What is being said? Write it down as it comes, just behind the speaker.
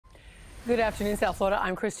Good afternoon, South Florida.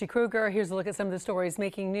 I'm Christy Kruger. Here's a look at some of the stories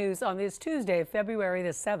making news on this Tuesday, February the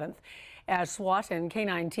 7th. As SWAT and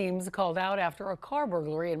K-9 teams called out after a car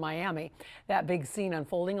burglary in Miami. That big scene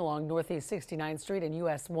unfolding along Northeast 69th Street and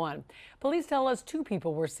US 1. Police tell us two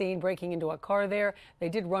people were seen breaking into a car there. They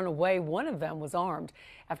did run away. One of them was armed.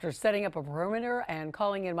 After setting up a perimeter and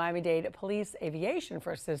calling in Miami-Dade Police Aviation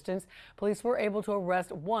for assistance, police were able to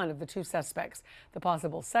arrest one of the two suspects. The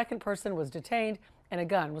possible second person was detained, and a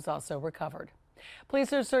gun was also recovered.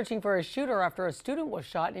 Police are searching for a shooter after a student was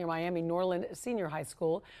shot near Miami Norland Senior High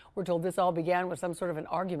School. We're told this all began with some sort of an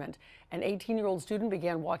argument. An 18-year-old student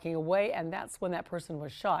began walking away, and that's when that person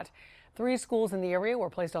was shot. 3 schools in the area were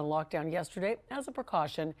placed on lockdown yesterday as a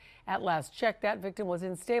precaution. At last check, that victim was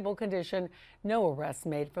in stable condition. No arrests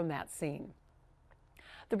made from that scene.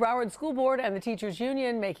 The Broward School Board and the Teachers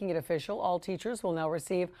Union making it official. All teachers will now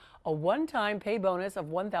receive a one-time pay bonus of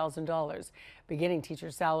 $1,000. Beginning teacher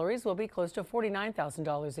salaries will be close to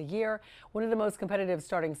 $49,000 a year, one of the most competitive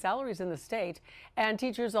starting salaries in the state. And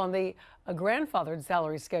teachers on the grandfathered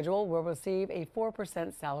salary schedule will receive a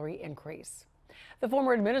 4% salary increase. The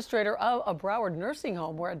former administrator of a Broward nursing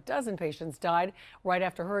home where a dozen patients died right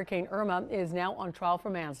after Hurricane Irma is now on trial for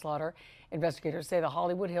manslaughter. Investigators say the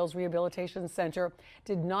Hollywood Hills Rehabilitation Center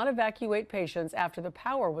did not evacuate patients after the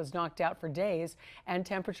power was knocked out for days and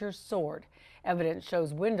temperatures soared. Evidence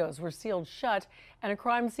shows windows were sealed shut, and a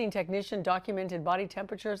crime scene technician documented body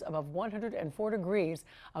temperatures above 104 degrees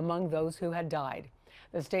among those who had died.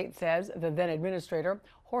 The state says the then administrator,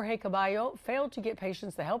 Jorge Caballo, failed to get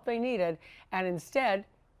patients the help they needed and instead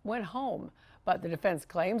went home. But the defense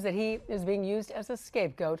claims that he is being used as a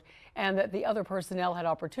scapegoat and that the other personnel had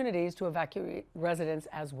opportunities to evacuate residents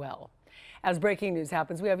as well. As breaking news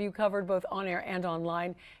happens, we have you covered both on air and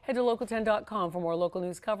online. Head to local10.com for more local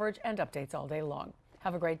news coverage and updates all day long.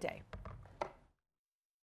 Have a great day.